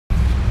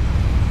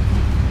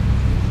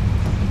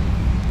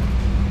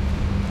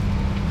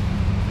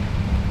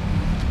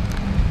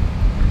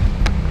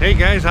Hey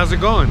guys, how's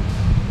it going?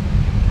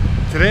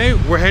 Today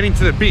we're heading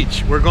to the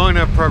beach. We're going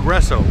to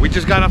Progreso. We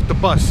just got off the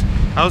bus.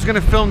 I was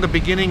gonna film the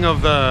beginning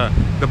of the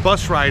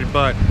bus ride,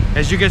 but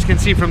as you guys can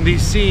see from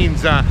these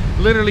scenes,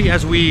 literally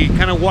as we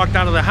kind of walked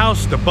out of the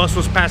house, the bus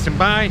was passing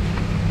by.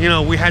 You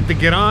know, we had to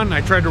get on.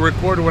 I tried to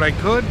record what I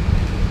could,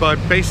 but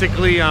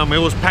basically it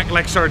was packed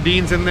like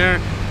sardines in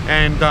there,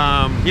 and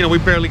you know, we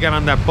barely got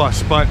on that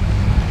bus. But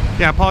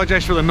yeah, I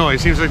apologize for the noise.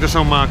 Seems like there's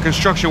some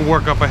construction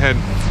work up ahead.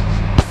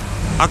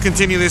 I'll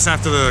continue this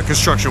after the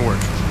construction work.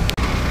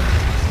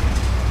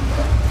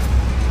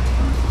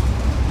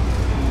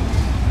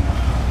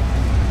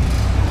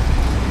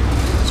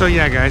 So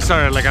yeah guys,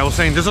 sorry, like I was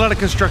saying, there's a lot of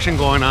construction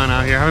going on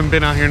out here. I haven't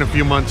been out here in a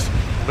few months,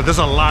 but there's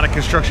a lot of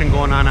construction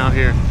going on out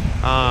here.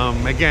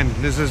 Again,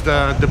 this is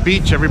the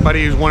beach.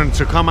 Everybody is wanting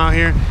to come out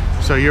here,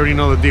 so you already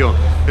know the deal.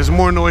 There's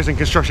more noise and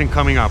construction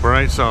coming up, all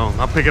right? So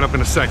I'll pick it up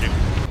in a second.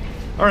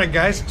 All right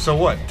guys, so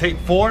what, take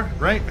 4,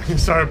 right?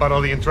 Sorry about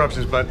all the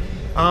interruptions, but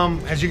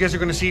as you guys are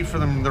going to see for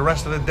the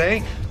rest of the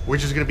day, we're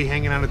just going to be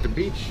hanging out at the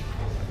beach,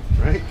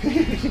 right?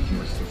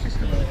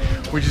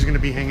 We're just going to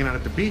be hanging out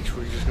at the beach.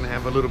 We're just going to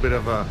have a little bit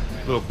of a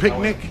little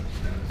picnic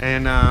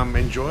and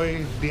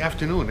enjoy the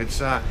afternoon.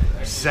 It's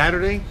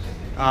Saturday.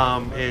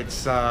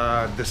 It's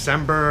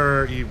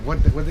December.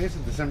 What day is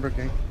it? December,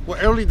 okay? Well,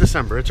 early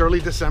December. It's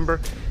early December,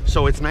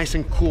 so it's nice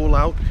and cool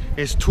out.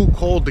 It's too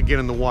cold to get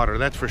in the water,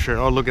 that's for sure.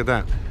 Oh, look at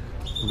that.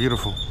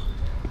 Beautiful.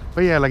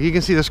 But yeah, like you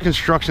can see, there's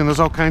construction. There's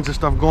all kinds of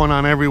stuff going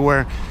on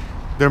everywhere.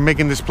 They're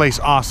making this place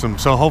awesome.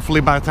 So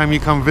hopefully by the time you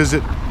come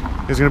visit,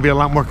 there's gonna be a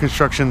lot more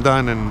construction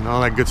done and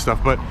all that good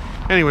stuff. But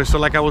anyway, so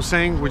like I was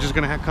saying, we're just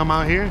gonna come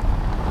out here.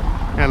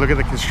 Yeah, look at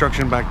the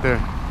construction back there.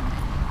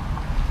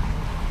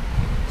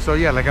 So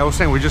yeah, like I was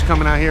saying, we're just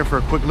coming out here for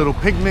a quick little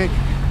picnic.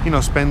 You know,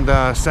 spend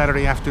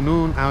Saturday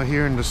afternoon out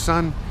here in the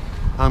sun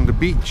on the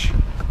beach,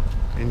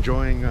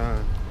 enjoying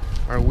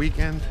our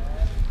weekend,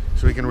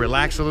 so we can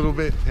relax a little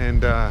bit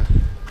and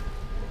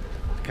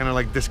kind of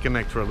like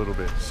disconnect for a little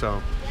bit. So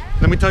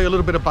let me tell you a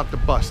little bit about the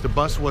bus. The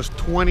bus was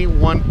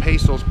 21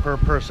 pesos per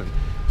person,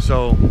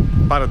 so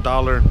about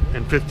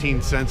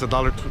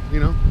 $1.15, you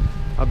know,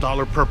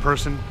 $1 per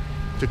person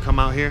to come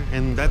out here,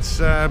 and that's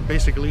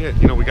basically it.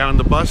 You know, we got on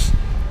the bus,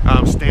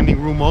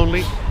 standing room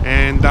only,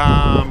 and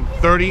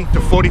 30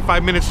 to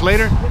 45 minutes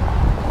later,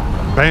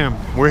 bam,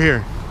 we're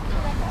here.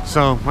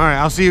 So all right,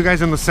 I'll see you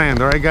guys in the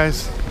sand. All right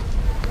guys,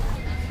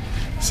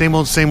 same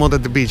old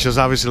at the beach. There's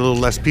obviously a little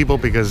less people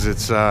because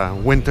it's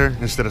winter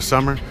instead of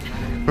summer,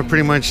 but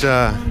pretty much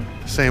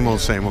same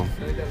old.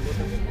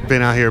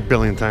 Been out here a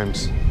billion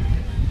times.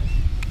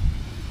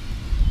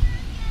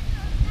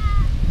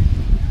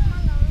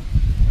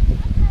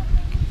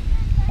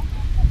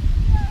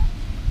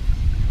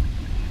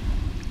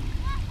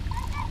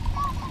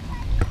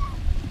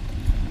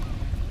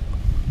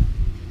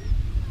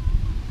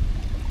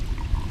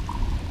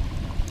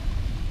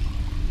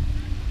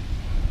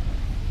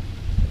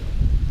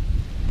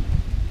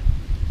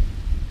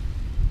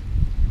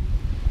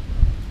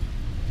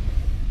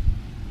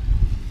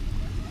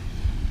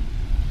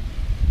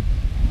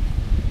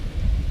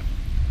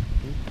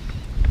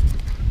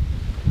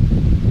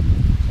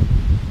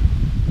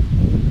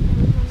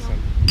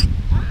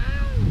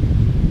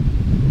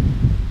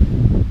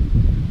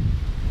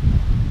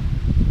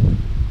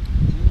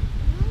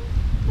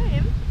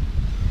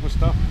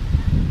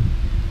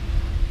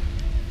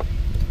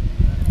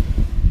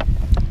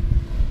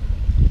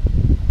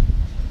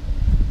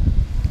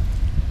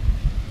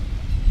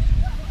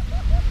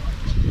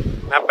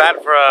 Not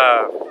bad for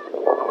how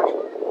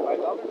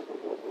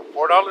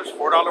much? $5?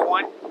 $4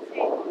 wine?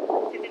 Yeah.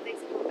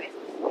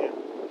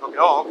 Okay.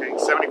 Oh, okay.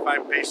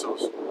 75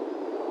 pesos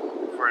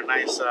for a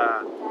nice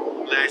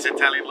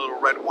Italian little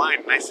red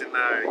wine, nice and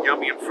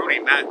yummy and fruity.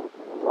 Not,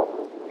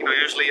 you know,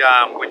 usually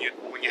when you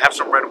have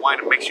some red wine,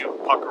 it makes you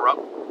pucker up.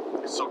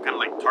 It's so kind of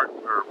like tart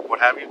or what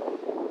have you.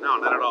 No,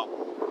 not at all.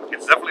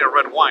 It's definitely a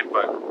red wine,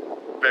 but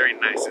very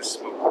nice and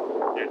smooth.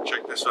 Yeah,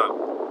 check this out.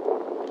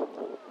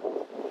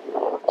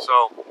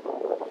 So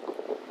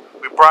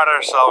we brought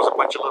ourselves a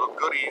bunch of little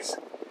goodies.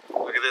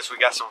 Look at this, we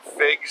got some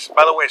figs.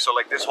 By the way, so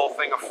like this whole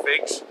thing of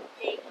figs,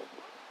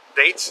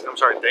 dates. All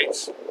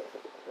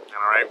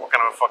right, what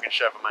kind of a fucking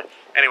chef am I?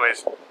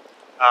 Anyways,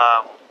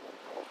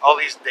 all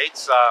these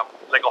dates,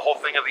 like a whole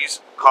thing of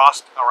these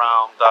cost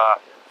around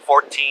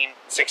 14,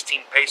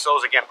 16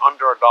 pesos. Again,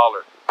 under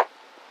 $1.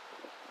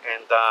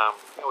 And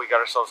we got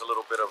ourselves a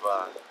little bit of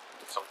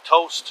some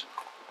toast.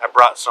 I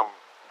brought some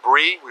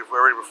brie. We've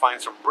already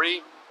refined some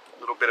brie. A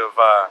little bit of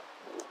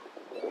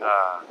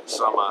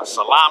some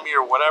salami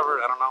or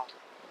whatever. I don't know.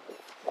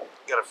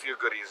 Got a few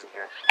goodies in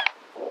here.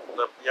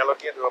 The yellow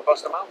kid, do I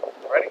bust them out?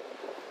 Ready?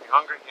 You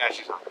hungry? Yeah,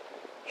 she's hungry.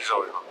 She's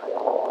always hungry.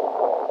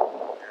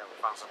 Yeah, we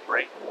found some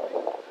brie.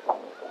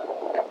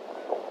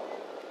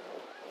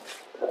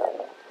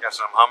 Got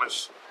some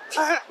hummus.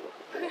 Got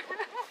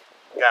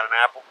an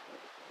apple.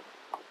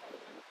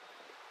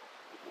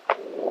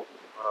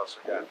 What else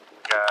we got? We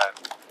got,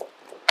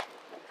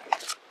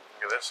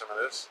 look at this, some of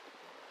this.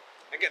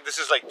 Again, this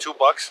is like $2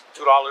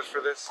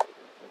 for this.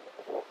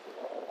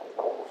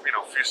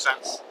 few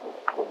cents.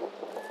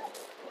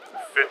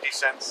 50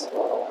 cents.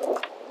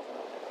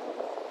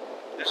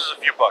 This is a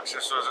few bucks.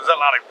 This is a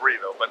lot of brie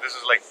though, but this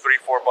is like $3,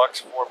 $4, $4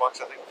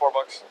 I think, $4,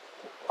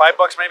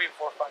 $5 maybe,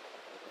 4 or 5.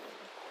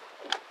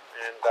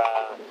 And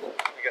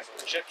we got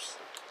some chips.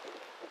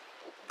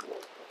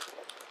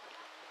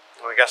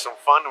 And we got some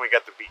fun, and we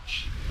got the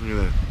beach. Look at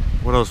that.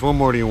 What else? What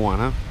more do you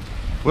want, huh?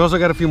 We also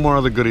got a few more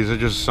other goodies. They're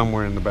just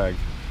somewhere in the bag.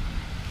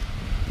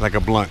 Like a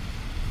blunt.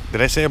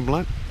 Did I say a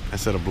blunt? I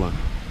said a blunt.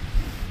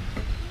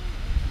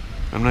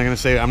 I'm not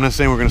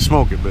saying we're gonna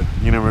smoke it, but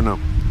you never know.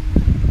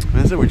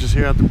 That's it, we're just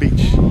here at the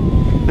beach.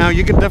 Now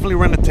you can definitely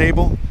rent a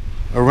table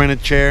or rent a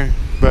chair,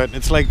 but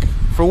it's like,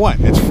 for what?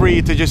 It's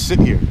free to just sit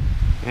here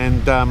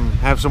and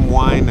have some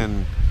wine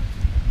and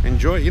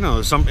enjoy. You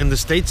know, in the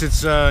States,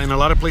 it's in a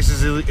lot of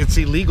places it's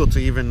illegal to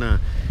even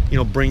you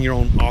know, bring your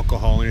own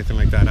alcohol or anything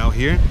like that. Out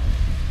here,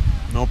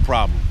 no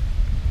problem.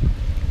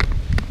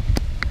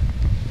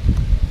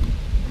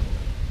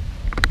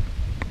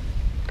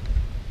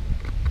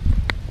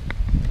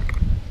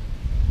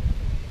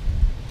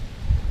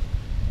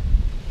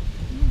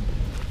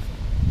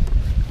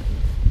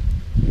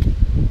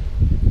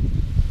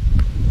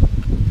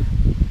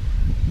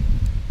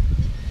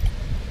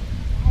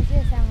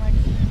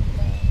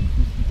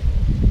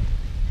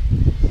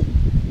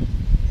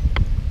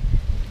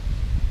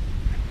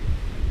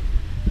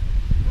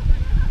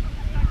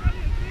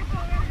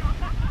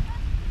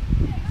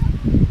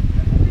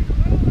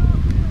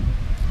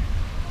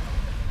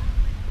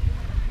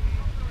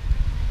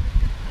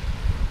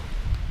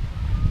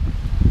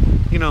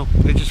 You know,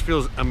 it just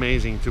feels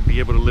amazing to be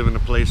able to live in a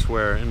place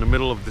where in the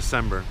middle of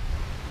December,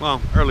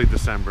 well, early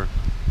December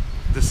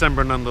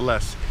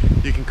nonetheless,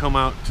 you can come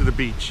out to the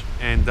beach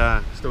and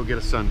still get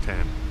a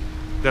suntan.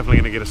 Definitely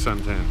gonna get a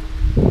suntan.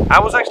 I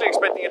was actually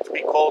expecting it to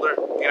be colder,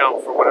 you know,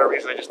 for whatever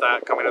reason. I just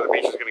thought coming to the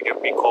beach was gonna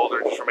be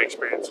colder just from my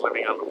experience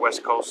living on the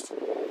West Coast.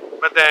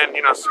 But then,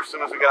 you know, as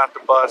soon as we got off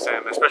the bus,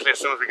 and especially as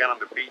soon as we got on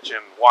the beach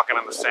and walking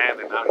on the sand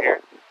and out here,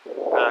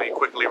 you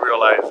quickly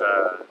realize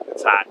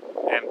it's hot.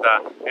 And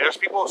there's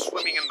people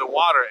swimming in the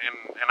water,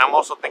 and I'm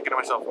also thinking to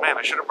myself, man,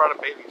 I should have brought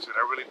a bathing suit.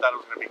 I really thought it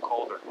was going to be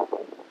colder.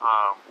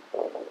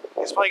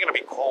 It's probably going to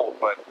be cold,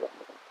 but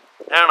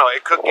I don't know.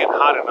 It could get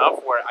hot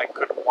enough where I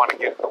could want to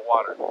get in the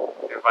water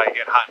if I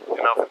get hot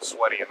enough and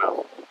sweaty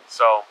enough.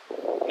 So,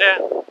 yeah,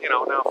 you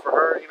know, now for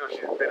her, you know,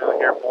 she's been out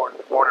here born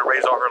and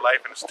raised all her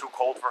life, and it's too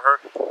cold for her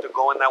to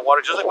go in that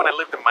water. Just like when I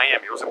lived in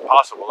Miami, it was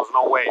impossible. There was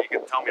no way you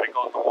could tell me to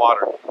go in the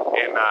water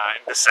in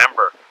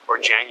December or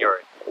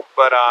January.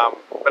 But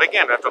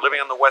again, after living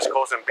on the West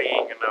Coast and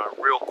being in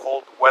a real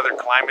cold weather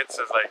climates,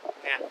 it's like,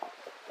 yeah,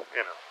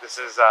 you know, this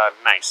is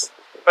nice.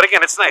 But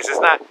again, it's nice.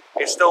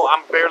 It's still,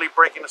 I'm barely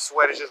breaking a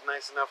sweat. It's just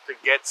nice enough to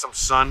get some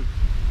sun.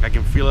 I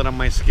can feel it on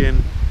my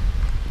skin.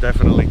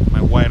 Definitely.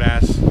 My white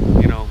ass,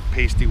 you know,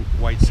 pasty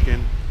white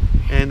skin.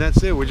 And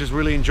that's it. We're just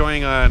really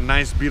enjoying a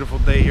nice, beautiful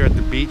day here at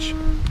the beach,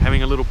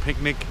 having a little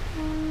picnic,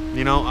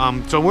 you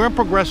know. So we're in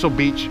Progreso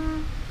Beach.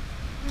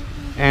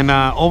 And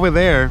over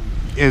there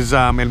is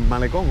El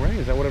Malecón, right?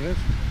 Is that what it is?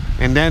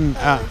 And then,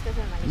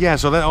 yeah,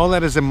 so all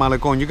that is in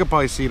Malecón. You can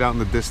probably see it out in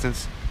the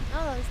distance.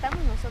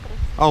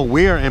 Oh,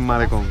 we're in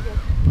Malecón.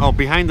 Oh,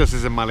 behind us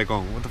is in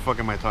Malecón. What the fuck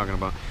am I talking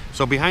about?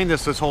 So behind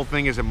us, this whole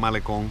thing is in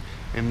Malecón.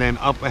 And then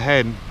up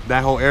ahead,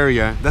 that whole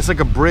area, that's like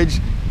a bridge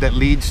that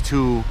leads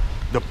to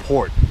the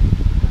port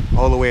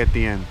all the way at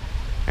the end.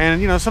 And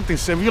you know, something,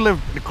 if you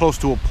live close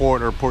to a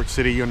port or a port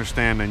city, you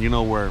understand and you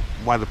know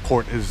why the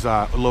port is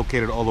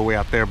located all the way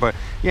out there. But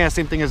yeah,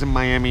 same thing as in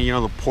Miami, you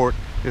know, the port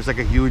is like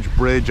a huge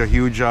bridge, a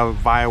huge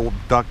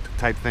viaduct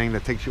type thing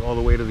that takes you all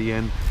the way to the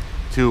end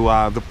to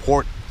the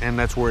port, and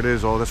that's where it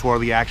is. Oh, that's where all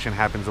the action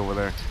happens over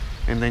there.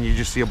 And then you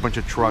just see a bunch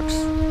of trucks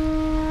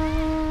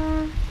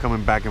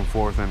coming back and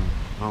forth and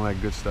all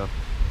that good stuff.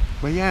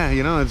 But yeah,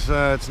 you know, it's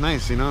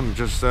nice, you know,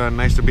 just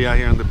nice to be out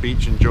here on the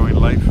beach enjoying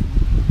life.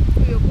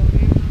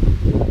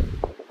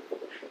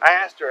 I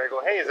asked her, I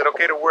go, hey, is it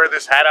okay to wear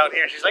this hat out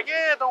here? She's like,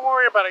 yeah, don't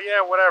worry about it. Yeah,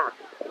 whatever.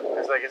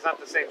 It's like, it's not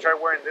the same. Try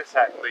wearing this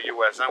hat in the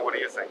U.S. Huh? What do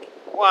you think?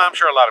 Well, I'm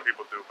sure a lot of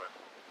people do, but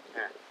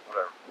yeah,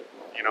 whatever.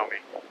 You know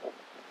me.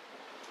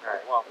 All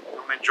right, well,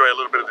 I'm going to enjoy a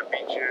little bit of the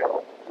beach here. I'm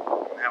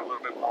going to have a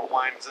little bit more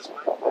wine. Is this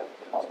mine?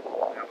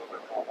 Have a little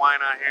bit more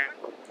wine out here.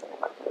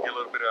 Get a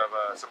little bit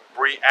of some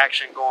brie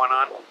action going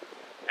on.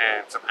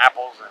 And some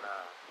apples and,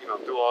 you know,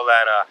 do all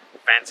that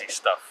fancy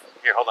stuff.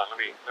 Here, hold on. Let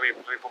me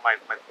put my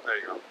there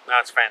you go. Now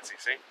it's fancy,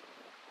 see?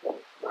 All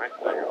right,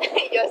 there you go.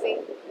 Yo sí.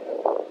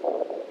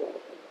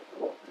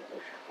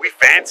 We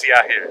fancy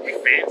out here. We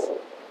fancy.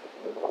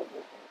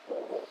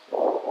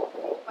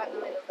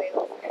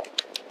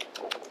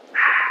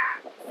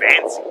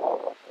 Fancy.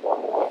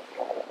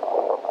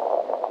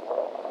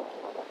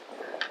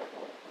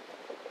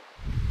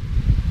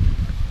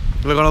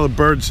 Look at all the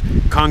birds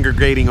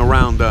congregating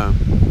around.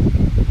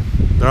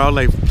 They're all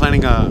like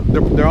planning a.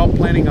 They're all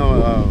planning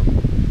a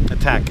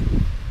attack.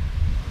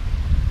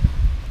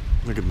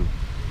 Look at them.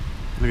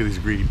 Look at these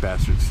greedy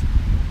bastards.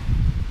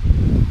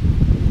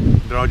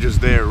 They're all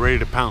just there, ready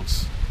to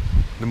pounce.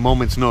 The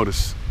moment's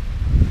notice.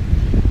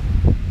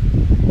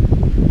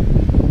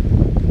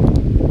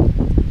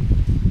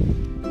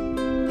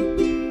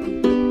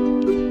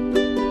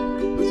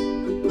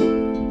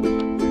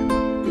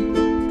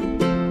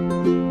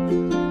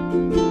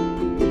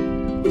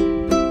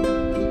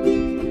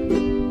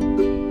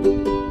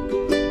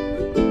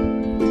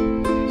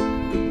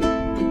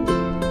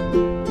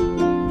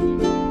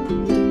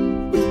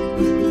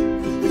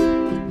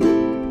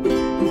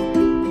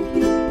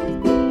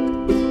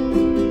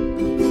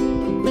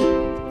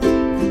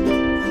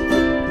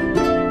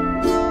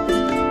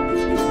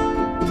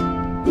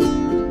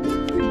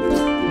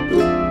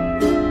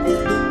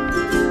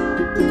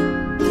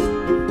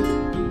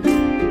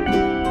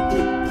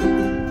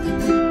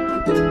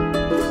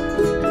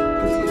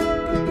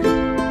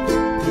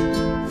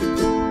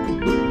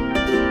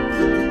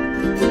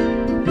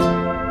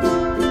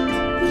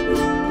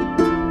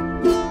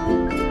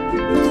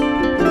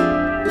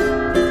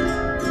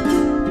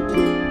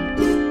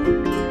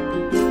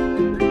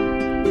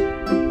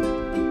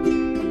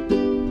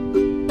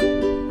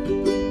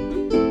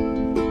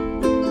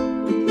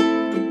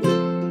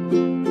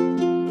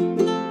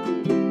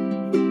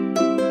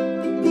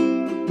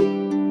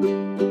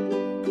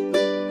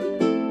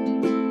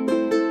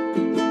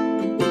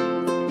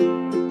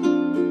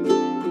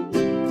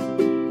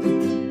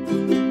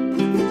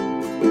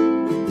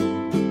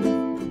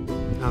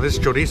 this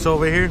chorizo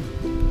over here,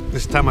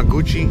 this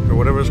tamaguchi or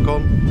whatever it's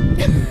called.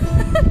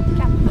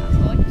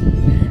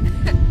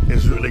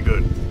 It's really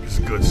good. It's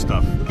good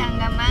stuff.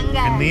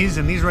 And these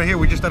right here,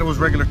 we just thought it was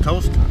regular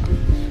toast.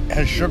 It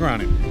has sugar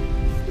on it.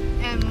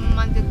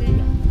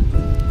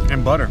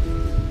 And butter.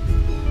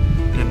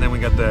 And then we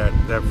got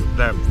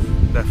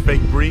that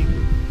fake brie.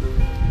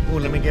 Ooh,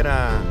 let me get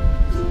a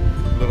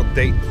little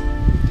date.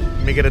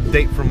 Let me get a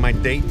date from my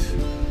date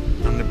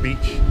on the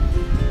beach.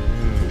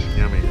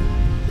 Yummy.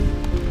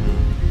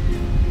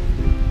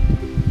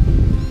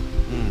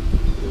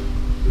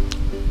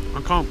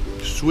 Look how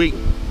sweet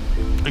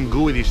and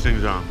gooey these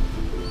things are.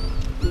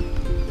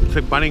 It's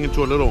like biting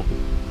into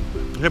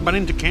it's like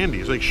biting into candy.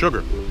 It's like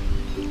sugar.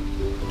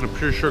 Like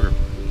pure sugar.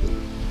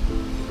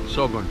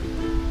 So good.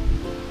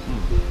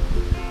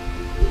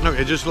 No,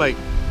 it's just like,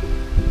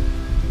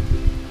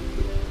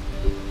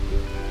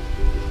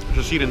 there's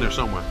a seed in there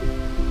somewhere.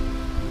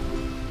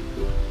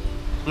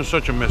 I'm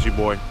such a messy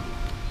boy.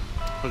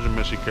 Such a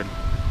messy kid.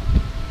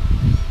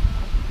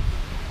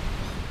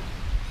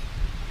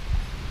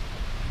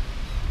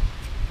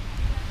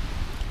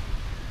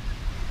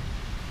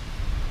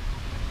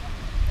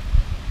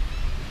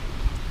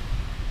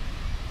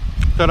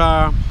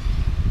 Ta-da!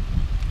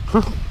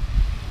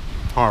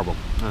 Horrible.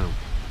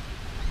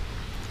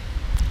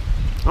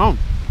 Oh,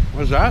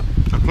 what's that?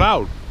 A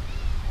cloud.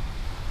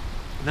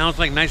 Now it's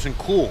like nice and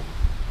cool.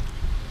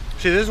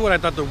 See, this is what I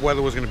thought the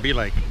weather was going to be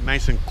like.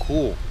 Nice and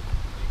cool.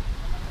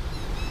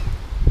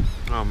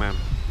 Oh man.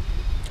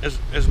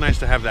 It's nice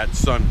to have that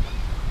sun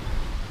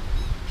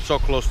so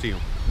close to you.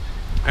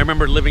 I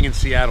remember living in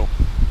Seattle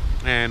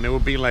and it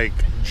would be like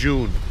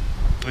June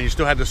and you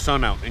still had the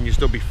sun out and you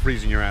still be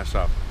freezing your ass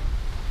off.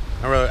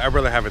 I'd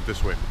rather have it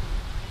this way.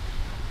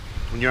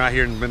 When you're out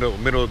here in the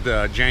middle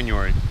of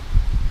January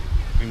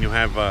and you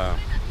have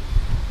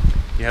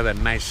that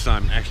nice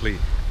sun actually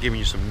giving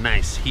you some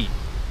nice heat.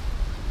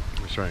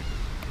 That's right.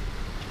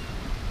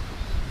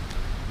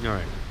 All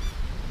right.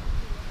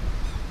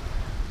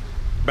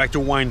 Back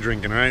to wine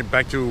drinking, all right?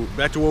 Back to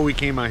what we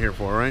came out here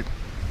for, all right?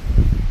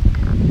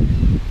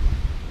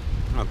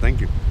 Oh,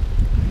 thank you.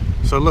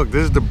 So look,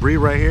 this is the brie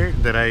right here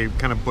that I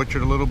kind of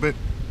butchered a little bit.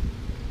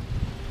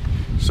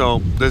 So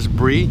this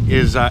brie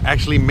is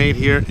actually made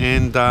here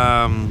in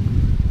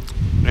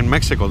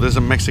Mexico. This is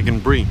a Mexican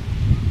brie,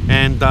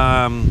 and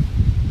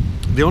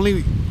the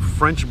only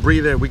French brie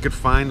that we could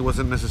find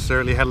wasn't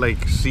necessarily, had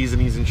like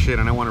seasonings and shit,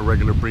 and I want a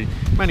regular brie.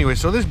 But anyway,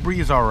 so this brie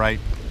is all right,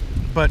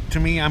 but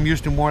to me, I'm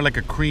used to more like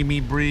a creamy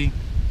brie,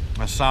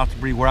 a soft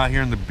brie. We're out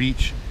here on the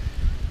beach,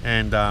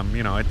 and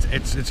you know, it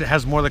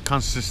has more the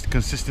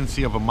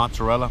consistency of a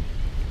mozzarella.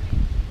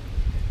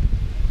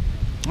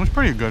 It's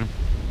pretty good.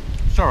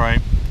 It's all right.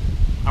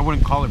 I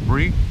wouldn't call it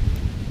brie,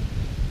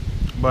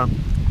 but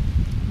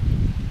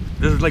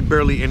there's like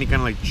barely any kind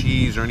of like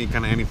cheese or any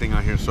kind of anything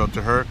out here. So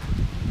to her,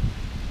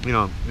 you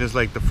know, it's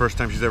like the first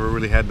time she's ever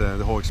really had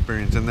the whole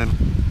experience. And then,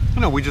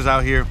 you know, we just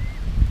out here,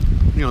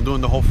 you know,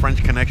 doing the whole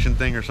French connection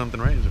thing or something,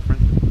 right? Is it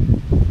French?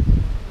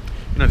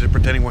 You know, just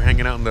pretending we're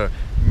hanging out in the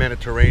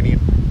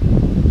Mediterranean.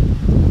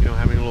 You know,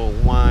 having a little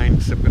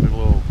wine, sipping a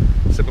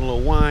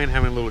little wine,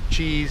 having a little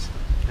cheese,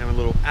 having a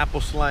little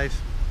apple slice.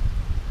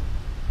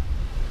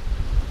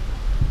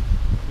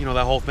 You know,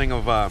 that whole thing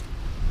of, I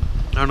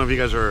don't know if you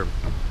guys are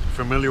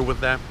familiar with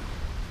that,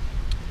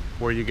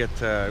 where you get,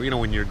 you know,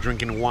 when you're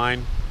drinking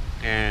wine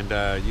and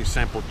you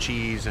sample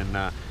cheese and,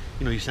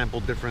 you know, you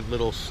sample different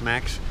little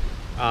snacks.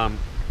 Again,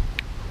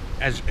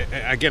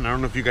 I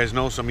don't know if you guys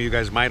know, some of you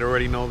guys might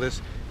already know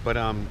this, but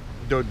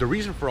the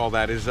reason for all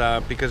that is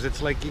because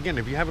it's like, again,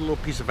 if you have a little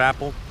piece of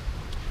apple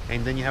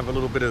and then you have a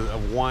little bit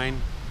of wine,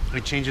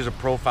 it changes the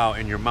profile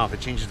in your mouth. It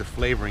changes the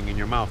flavoring in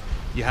your mouth.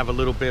 You have a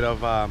little bit of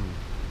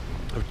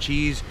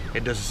cheese,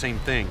 it does the same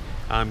thing.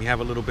 You have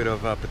a little bit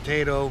of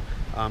potato,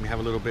 you have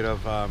a little bit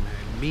of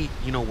meat,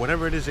 you know,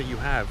 whatever it is that you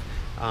have,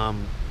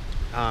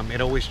 it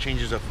always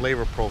changes the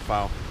flavor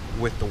profile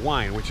with the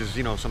wine, which is,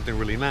 you know, something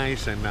really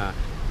nice and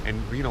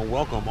you know,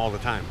 welcome all the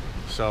time.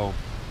 So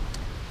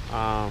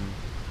I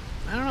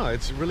don't know,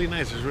 it's really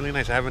nice. It's really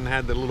nice. I haven't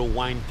had the little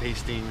wine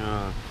tasting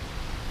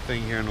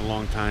thing here in a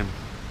long time.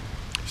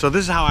 So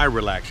this is how I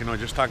relax, you know,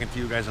 just talking to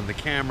you guys on the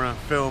camera,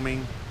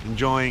 filming,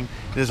 enjoying.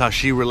 This is how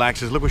she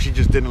relaxes. Look what she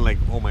just did, and like,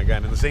 oh my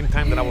god, at the same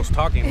time that I was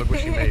talking, look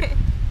what she made.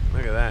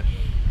 Look at that.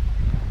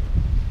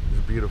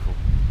 It's beautiful.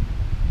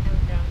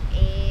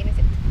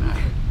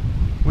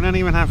 We're not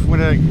even half,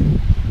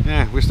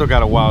 yeah, we still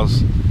got a while.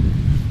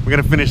 We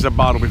gotta finish the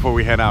bottle before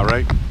we head out,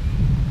 right?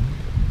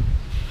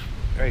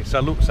 Hey,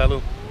 salud,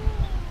 salud.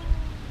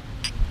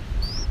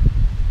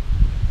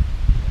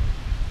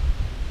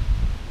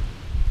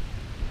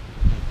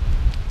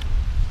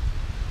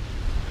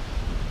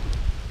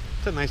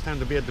 It's a nice time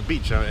to be at the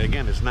beach.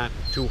 Again, it's not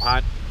too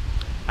hot.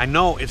 I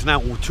know it's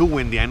not too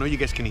windy. I know you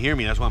guys can hear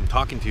me. That's why I'm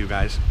talking to you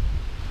guys.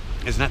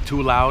 It's not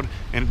too loud.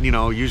 And, you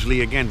know,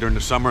 usually, again, during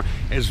the summer,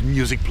 there's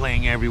music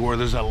playing everywhere.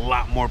 There's a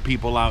lot more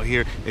people out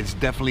here. It's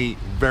definitely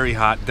very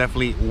hot,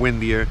 definitely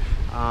windier.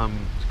 It's kind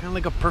of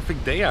like a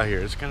perfect day out here.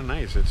 It's kind of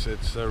nice.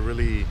 It's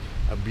really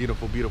a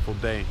beautiful, beautiful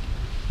day.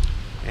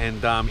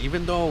 And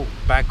even though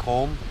back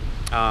home,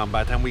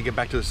 by the time we get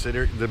back to the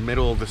city, the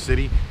middle of the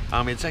city,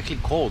 it's actually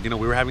cold. You know,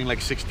 we were having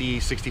like 60,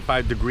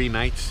 65 degree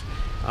nights.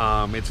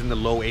 It's in the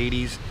low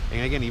 80s.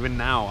 And again, even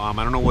now, I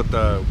don't know what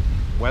the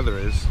weather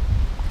is.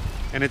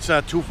 And it's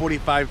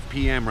 2:45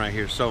 p.m. right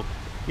here. So,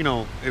 you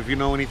know, if you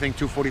know anything,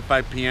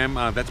 2:45 p.m.,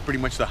 that's pretty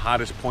much the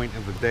hottest point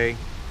of the day.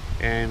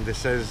 And it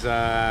says,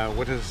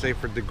 what does it say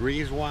for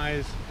degrees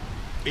wise?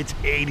 It's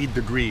 80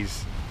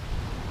 degrees.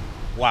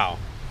 Wow.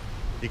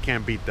 You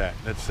can't beat that.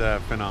 That's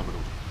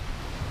phenomenal.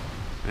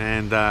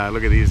 And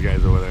look at these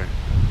guys over there.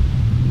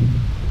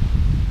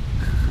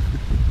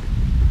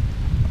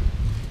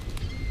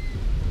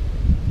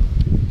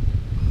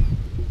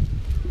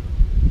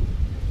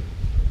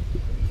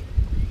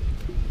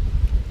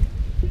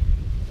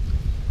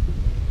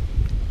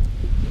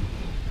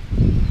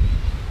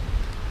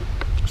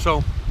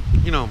 So,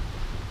 you know,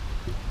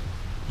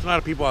 there's a lot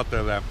of people out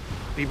there that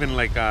even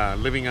like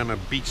living on a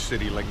beach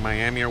city like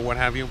Miami or what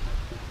have you,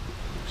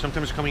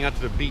 sometimes coming out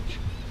to the beach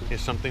is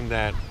something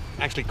that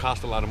actually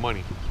costs a lot of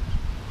money.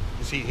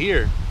 You see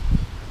here,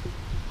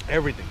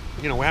 everything.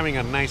 You know, we're having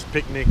a nice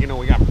picnic. You know,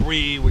 we got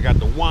brie, we got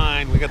the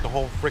wine, we got the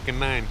whole freaking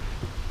nine.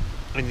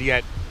 And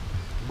yet,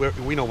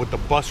 we know with the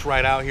bus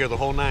ride out here, the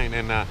whole nine,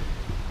 and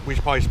we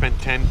should probably spend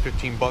 10,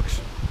 15 bucks,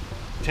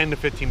 10 to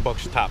 15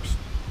 bucks tops.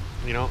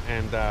 You know,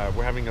 and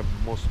we're having a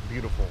most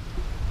beautiful,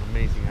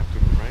 amazing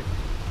afternoon, right?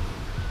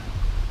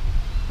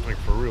 Like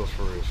for reals,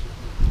 for reals.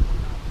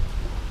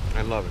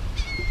 I love it.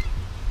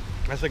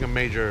 That's like a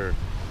major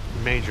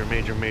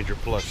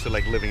plus to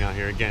like living out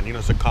here. Again, you know,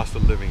 it's the cost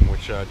of living,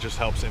 which just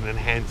helps and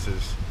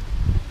enhances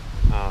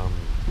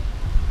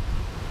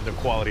the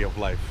quality of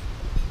life,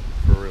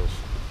 for reals.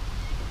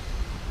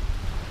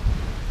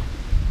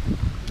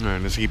 All right,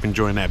 let's keep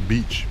enjoying that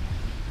beach.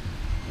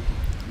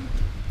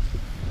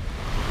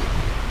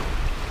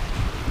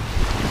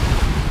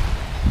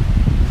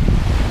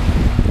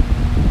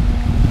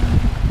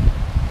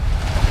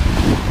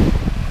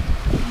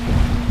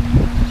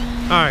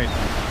 All right,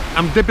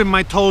 I'm dipping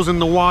my toes in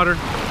the water.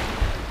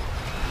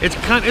 It's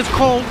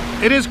cold.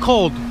 It is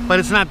cold, but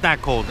it's not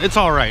that cold. It's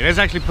all right. It's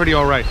actually pretty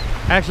all right.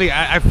 Actually,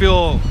 I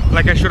feel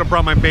like I should have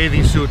brought my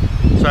bathing suit,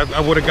 so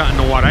I would have gotten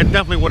in the water. I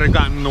definitely would have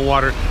gotten in the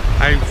water.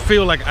 I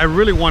feel like I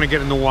really want to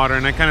get in the water,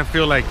 and I kind of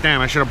feel like,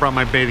 damn, I should have brought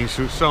my bathing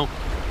suit. So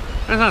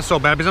that's not so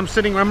bad, because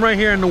I'm right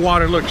here in the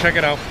water. Look, check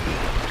it out.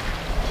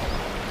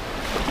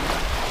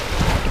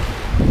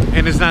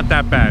 And it's not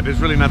that bad. It's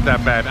really not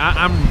that bad.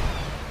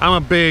 I'm a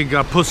big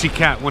pussy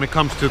cat when it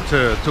comes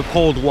to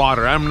cold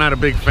water. I'm not a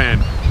big fan.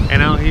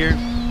 And out here,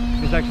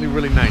 it's actually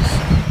really nice.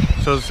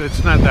 So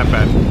it's not that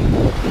bad.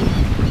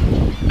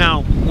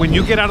 Now, when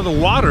you get out of the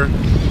water,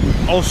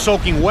 all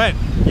soaking wet,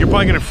 you're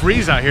probably gonna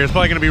freeze out here. It's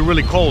probably gonna be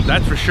really cold,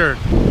 that's for sure.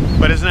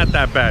 But it's not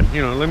that bad.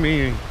 You know, let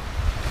me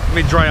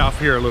dry off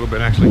here a little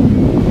bit, actually.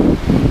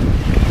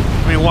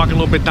 Let me walk a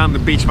little bit down the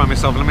beach by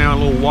myself. Let me have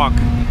a little walk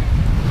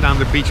down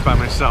the beach by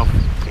myself.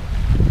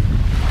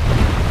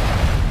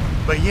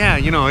 But yeah,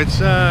 you know, it's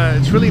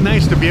really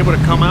nice to be able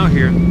to come out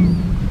here.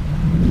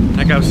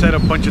 Like I've said a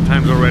bunch of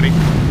times already,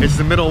 it's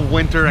the middle of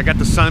winter. I got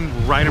the sun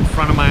right in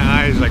front of my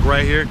eyes, like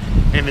right here,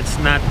 and it's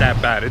not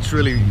that bad. It's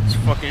really,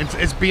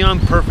 it's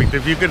beyond perfect.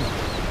 If you could,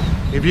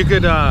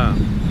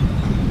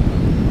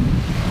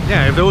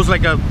 yeah, if there was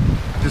like a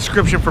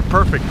description for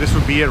perfect, this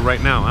would be it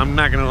right now. I'm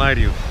not gonna lie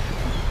to you.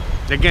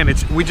 Again,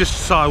 we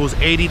just saw it was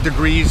 80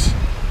 degrees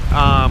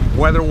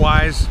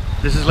weather-wise.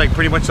 This is like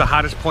pretty much the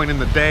hottest point in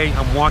the day.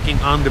 I'm walking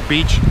on the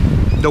beach.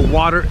 The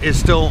water is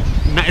still,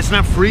 it's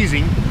not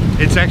freezing.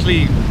 It's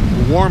actually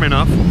warm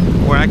enough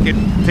where I could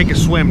take a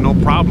swim, no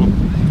problem.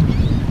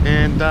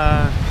 And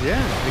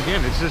yeah,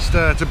 again, it's just,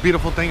 it's a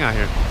beautiful thing out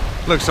here.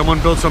 Look,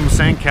 someone built some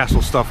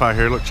sandcastle stuff out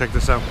here. Look, check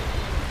this out.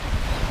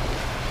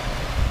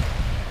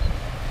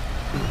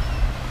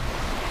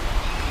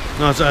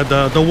 No, it's,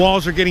 the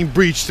walls are getting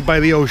breached by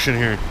the ocean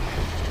here.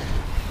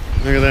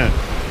 Look at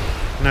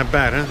that. Not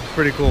bad, huh? It's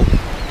pretty cool.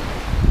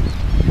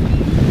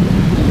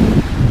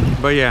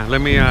 But yeah,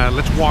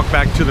 let's walk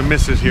back to the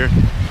missus here.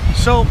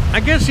 So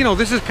I guess, you know,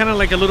 this is kind of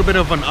like a little bit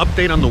of an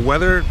update on the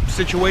weather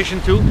situation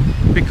too,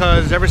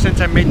 because ever since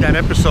I made that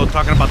episode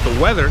talking about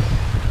the weather,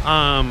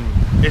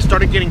 it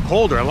started getting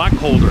colder, a lot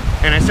colder.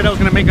 And I said I was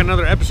gonna make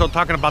another episode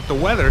talking about the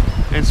weather.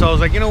 And so I was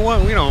like, you know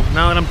what, you know,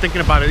 now that I'm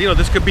thinking about it, you know,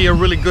 this could be a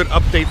really good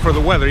update for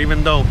the weather,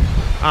 even though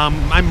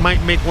I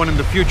might make one in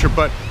the future.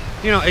 But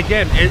you know,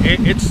 again,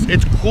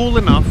 it's cool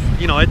enough.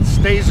 You know, it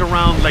stays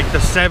around like the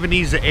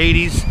 70s, the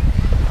 80s.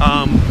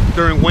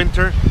 During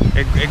winter,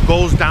 it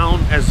goes down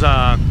as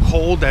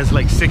cold as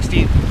like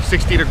 60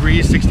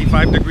 degrees,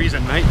 65 degrees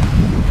at night.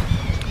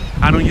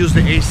 I don't use the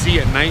AC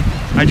at night.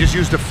 I just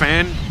use the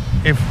fan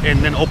and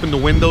then open the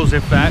windows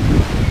if that.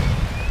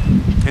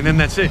 And then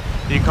that's it.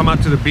 You come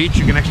out to the beach,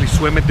 you can actually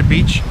swim at the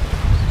beach.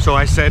 So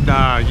I said,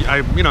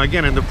 you know,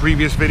 again, in the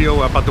previous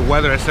video about the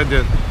weather, I said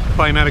that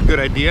probably not a good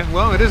idea.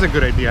 Well, it is a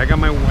good idea. I got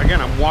my, again,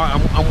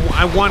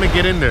 I want to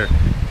get in there.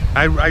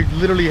 I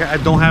literally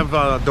don't have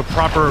the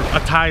proper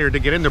attire to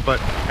get in there,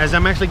 but as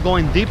I'm actually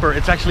going deeper,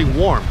 it's actually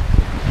warm.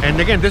 And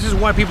again, this is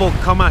why people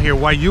come out here,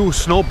 why you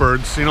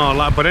snowbirds, you know, a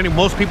lot, but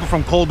most people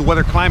from cold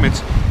weather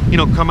climates, you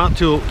know, come out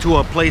to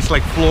a place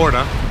like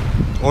Florida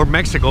or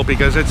Mexico,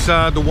 because it's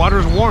the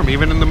water's warm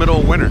even in the middle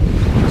of winter.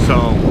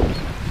 So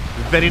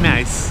very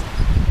nice,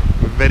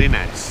 very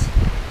nice.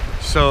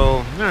 So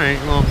all right,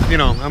 well, you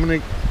know, I'm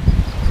gonna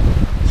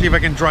see if I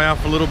can dry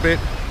off a little bit,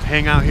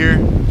 hang out here,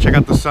 check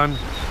out the sun.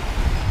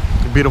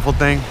 It's a beautiful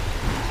thing.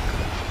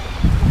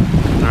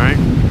 All right,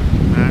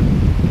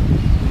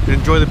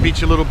 enjoy the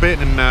beach a little bit,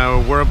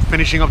 and we're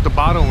finishing up the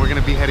bottle, and we're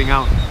gonna be heading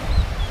out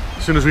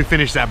as soon as we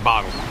finish that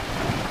bottle.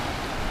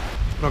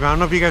 Look, I don't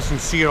know if you guys can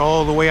see it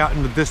all the way out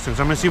in the distance.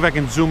 I'm gonna see if I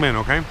can zoom in,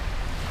 okay?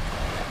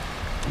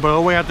 But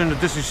all the way out there in the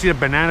distance, you see the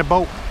banana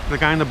boat, the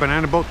guy in the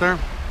banana boat there?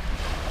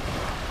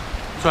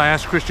 So I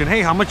asked Christian,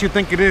 hey, how much you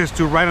think it is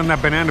to ride on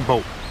that banana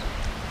boat?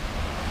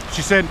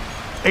 She said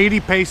 80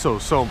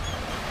 pesos. So,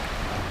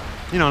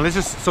 you know, let's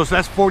just, so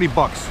that's 40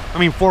 bucks. I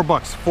mean, $4,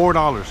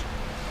 $4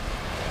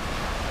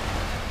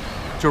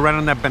 to ride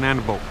on that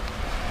banana boat.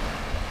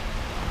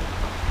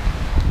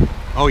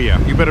 Oh yeah,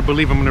 you better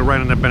believe I'm gonna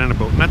ride on that banana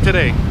boat. Not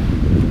today,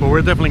 but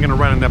we're definitely gonna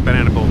ride on that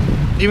banana boat.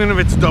 Even if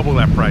it's double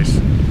that price,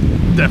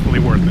 definitely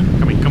worth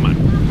it. I mean, come on.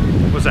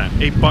 What's that,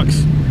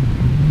 $8?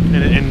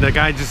 And the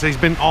guy just, he's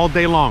been all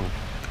day long.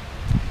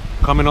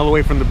 Coming all the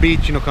way from the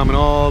beach, you know, coming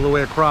all the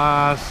way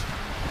across,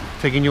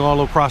 taking you all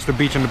across the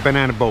beach on the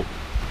banana boat.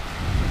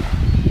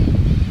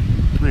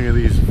 Look at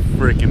these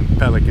freaking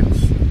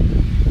pelicans.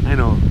 I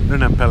know, they're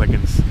not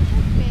pelicans.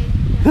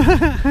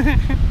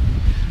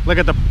 Look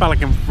at the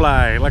pelican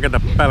fly. Look at the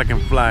pelican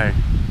fly.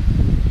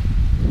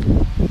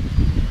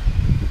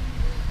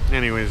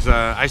 Anyways,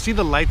 I see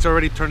the lights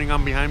already turning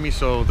on behind me,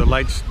 so the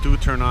lights do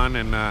turn on,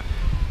 and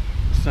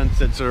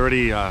sunset's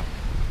already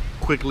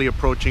quickly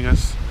approaching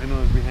us. I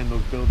know it's behind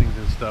those buildings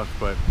and stuff,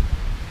 but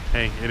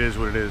hey, it is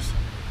what it is.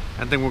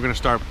 I think we're gonna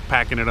start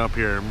packing it up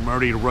here. I'm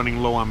already running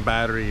low on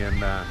battery,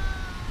 and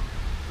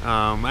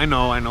I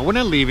know, we're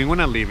not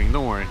leaving,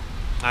 don't worry.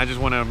 I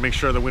just want to make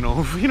sure that we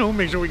know, you know,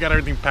 make sure we got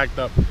everything packed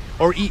up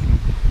or eaten.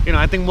 You know,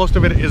 I think most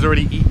of it is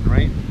already eaten,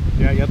 right?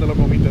 Yeah, ya te lo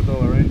comiste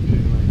todo, right?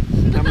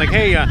 I'm like,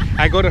 hey,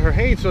 I go to her,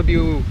 hey, so do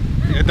you,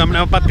 I'm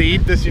about to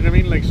eat this, you know what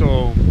I mean? Like,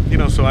 so, you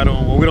know, so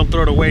we don't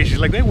throw it away. She's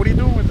like, hey, what are you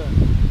doing with that?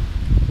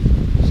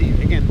 She,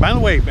 again, by the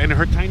way, in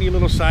her tiny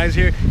little size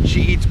here,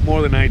 she eats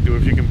more than I do,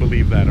 if you can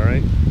believe that, all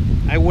right?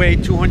 I weigh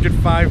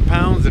 205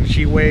 pounds and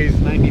she weighs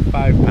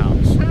 95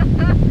 pounds.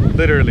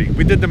 Literally.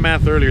 We did the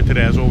math earlier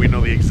today, as well, we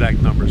know the exact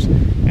numbers.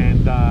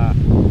 And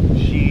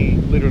she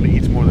literally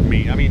eats more than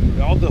me. I mean,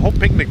 the whole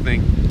picnic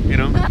thing, you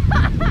know?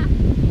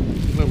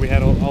 Look, we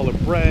had all the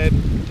bread,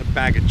 a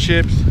bag of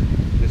chips,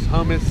 this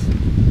hummus.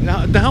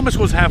 Now, the hummus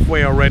was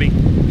halfway already.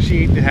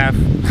 She ate the half.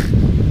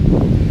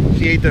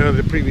 She ate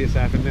the previous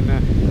half. And then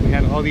we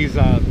had all these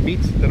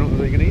meats. Are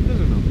you gonna eat this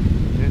or no?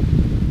 Yeah.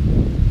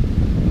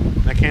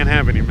 I can't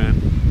have any,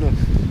 man. No.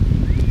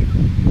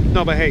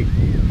 No, but hey,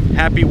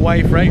 happy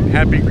wife, right?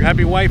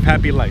 Happy wife,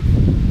 happy life.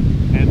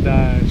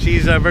 And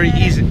she's very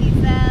easy,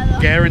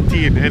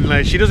 guaranteed.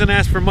 And she doesn't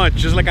ask for much,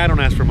 just like I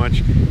don't ask for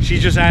much. She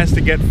just asks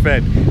to get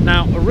fed.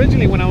 Now,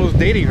 originally when I was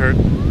dating her,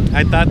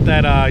 I thought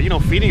that you know,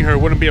 feeding her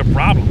wouldn't be a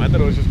problem. I thought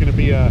it was just gonna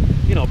be a,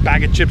 you know,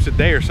 bag of chips a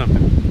day or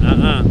something.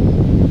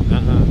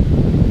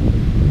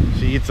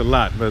 She eats a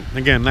lot, but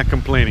again, not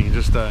complaining,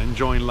 just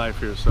enjoying life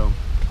here. So,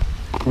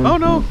 oh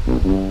no,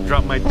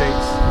 dropped my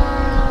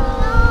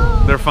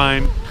dates. They're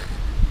fine.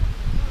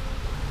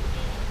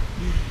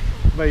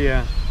 But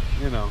yeah,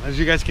 you know, as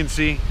you guys can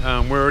see,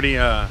 we're already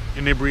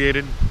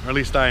inebriated, or at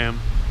least I am,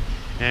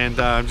 and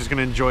I'm just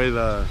gonna enjoy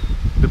the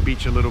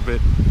beach a little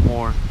bit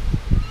more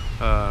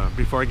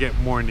before I get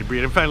more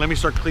inebriated. In fact, let me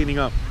start cleaning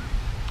up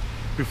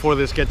before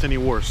this gets any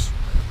worse.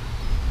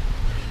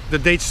 The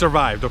dates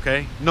survived,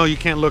 okay? No, you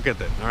can't look at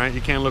them, all right? You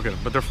can't look at them,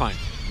 but they're fine.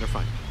 They're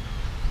fine.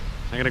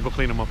 I gotta go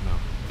clean them up now.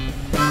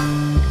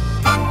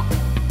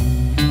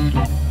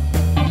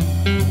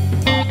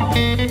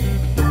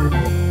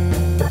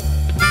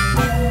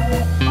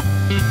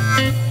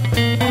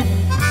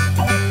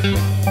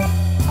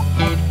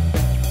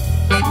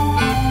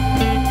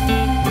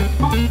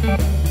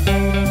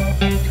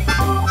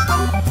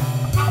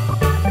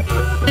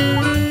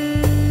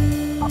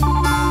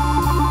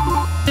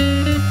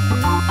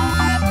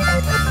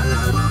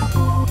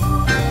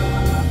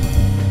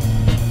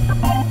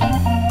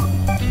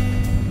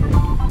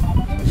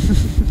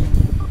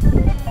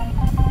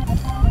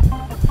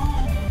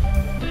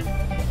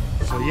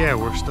 Yeah,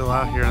 we're still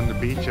out here on the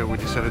beach. We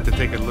decided to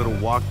take a little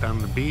walk down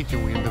the beach,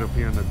 and we ended up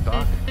here on the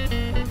dock.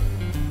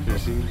 You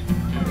see?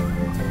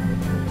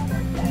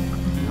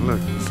 And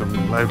look,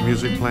 some live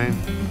music playing.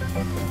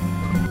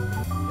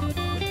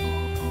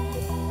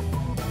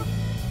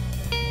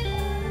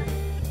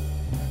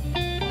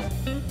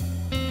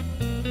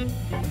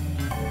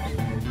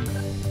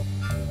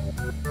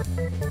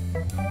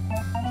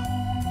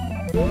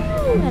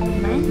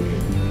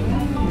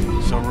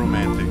 So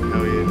romantic,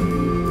 hell yeah.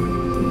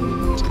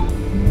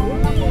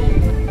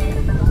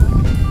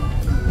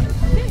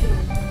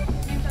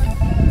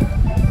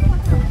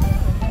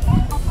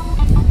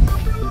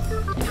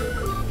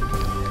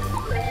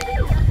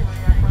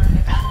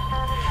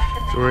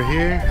 over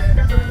here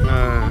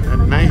at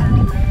night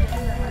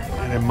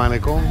and at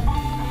Malecón.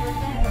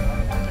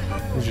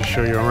 Let's just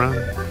show you around.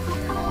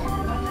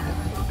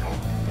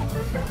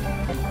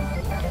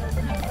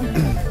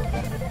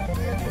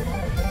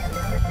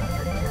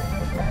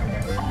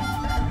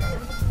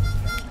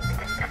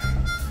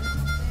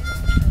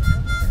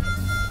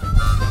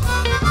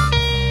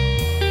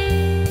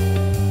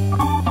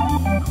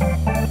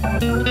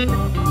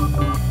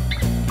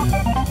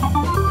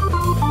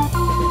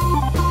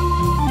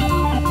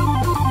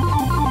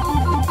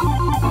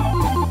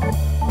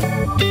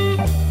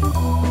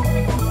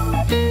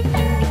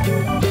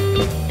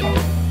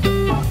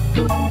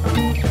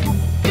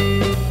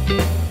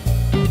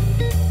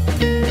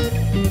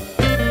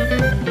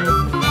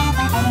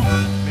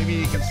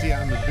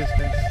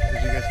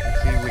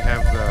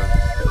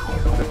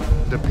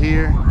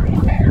 Pier.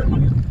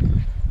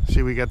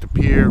 See, we got the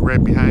pier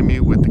right behind me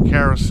with the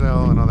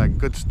carousel and all that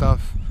good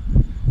stuff.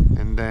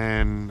 And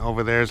then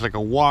over there is like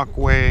a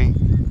walkway.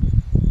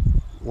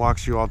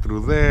 Walks you all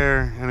through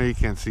there. I know you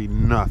can't see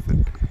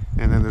nothing.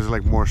 And then there's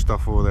like more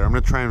stuff over there. I'm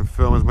gonna try and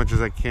film as much as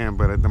I can,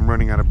 but I'm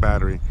running out of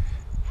battery.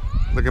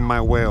 Look at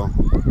my whale.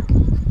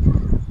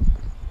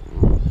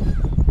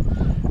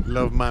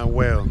 Love my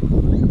whale.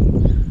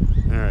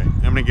 Alright,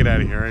 I'm gonna get out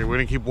of here. All right? We're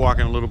gonna keep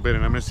walking a little bit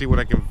and I'm gonna see what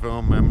I can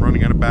film. I'm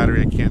running out of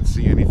battery, I can't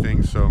see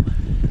anything, so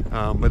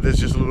but there's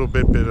just a little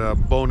bit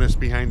bonus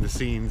behind the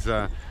scenes.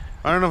 I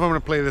don't know if I'm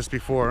gonna play this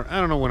before. I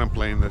don't know when I'm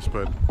playing this,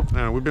 but I don't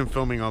know, we've been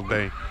filming all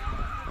day.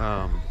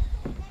 I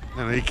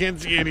don't know, you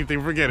can't see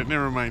anything, forget it,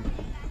 never mind.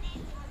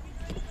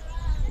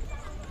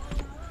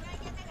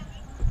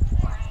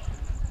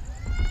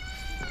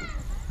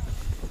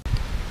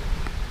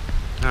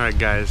 Alright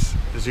guys,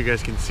 as you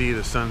guys can see,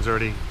 the sun's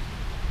already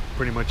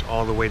pretty much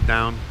all the way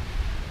down.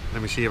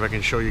 Let me see if I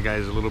can show you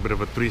guys a little bit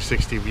of a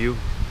 360 view.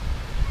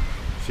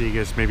 See, you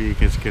guys, maybe you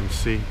guys can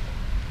see.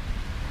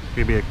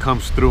 Maybe it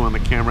comes through on the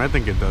camera. I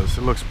think it does.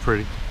 It looks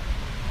pretty.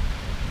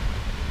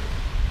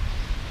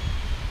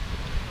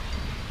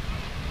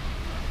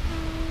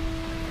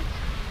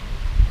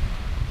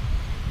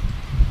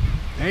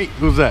 Hey,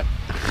 who's that?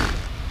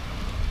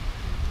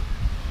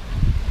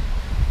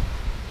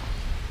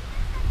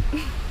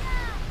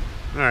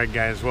 Alright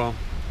guys, well,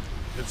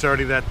 it's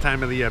already that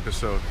time of the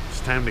episode. It's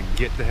time to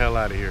get the hell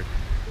out of here.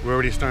 We're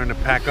already starting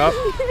to pack up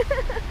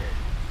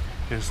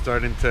and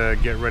starting to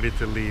get ready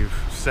to leave.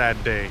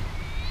 Sad day.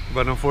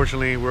 But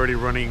unfortunately, we're already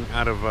running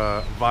out of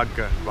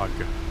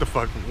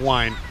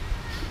wine.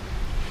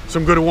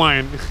 Some good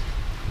wine.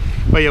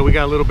 But yeah, we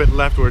got a little bit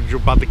left. We're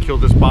about to kill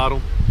this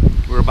bottle.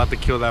 We're about to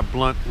kill that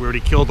blunt. We already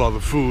killed all the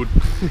food.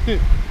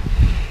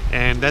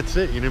 And that's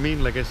it, you know what I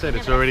mean? Like I said,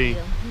 it's already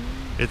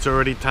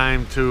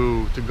time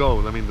to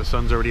go. I mean, the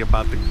sun's already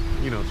about to,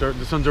 you know,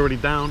 the sun's already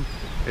down.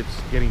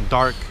 It's getting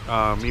dark.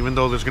 Even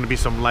though there's going to be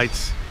some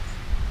lights,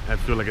 I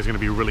feel like it's going to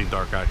be really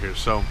dark out here.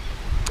 So, all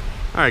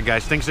right,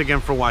 guys, thanks again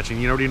for watching.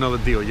 You already know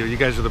the deal. You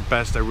guys are the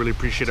best. I really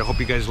appreciate it. I hope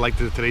you guys liked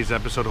today's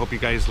episode. I hope you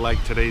guys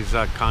liked today's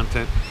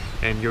content.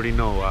 And you already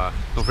know,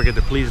 don't forget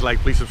to please like,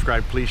 please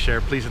subscribe, please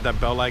share, please hit that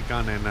bell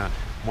icon. And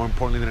more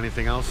importantly than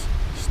anything else,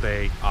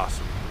 stay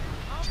awesome.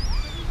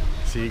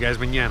 See you guys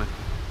mañana.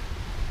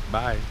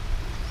 Bye.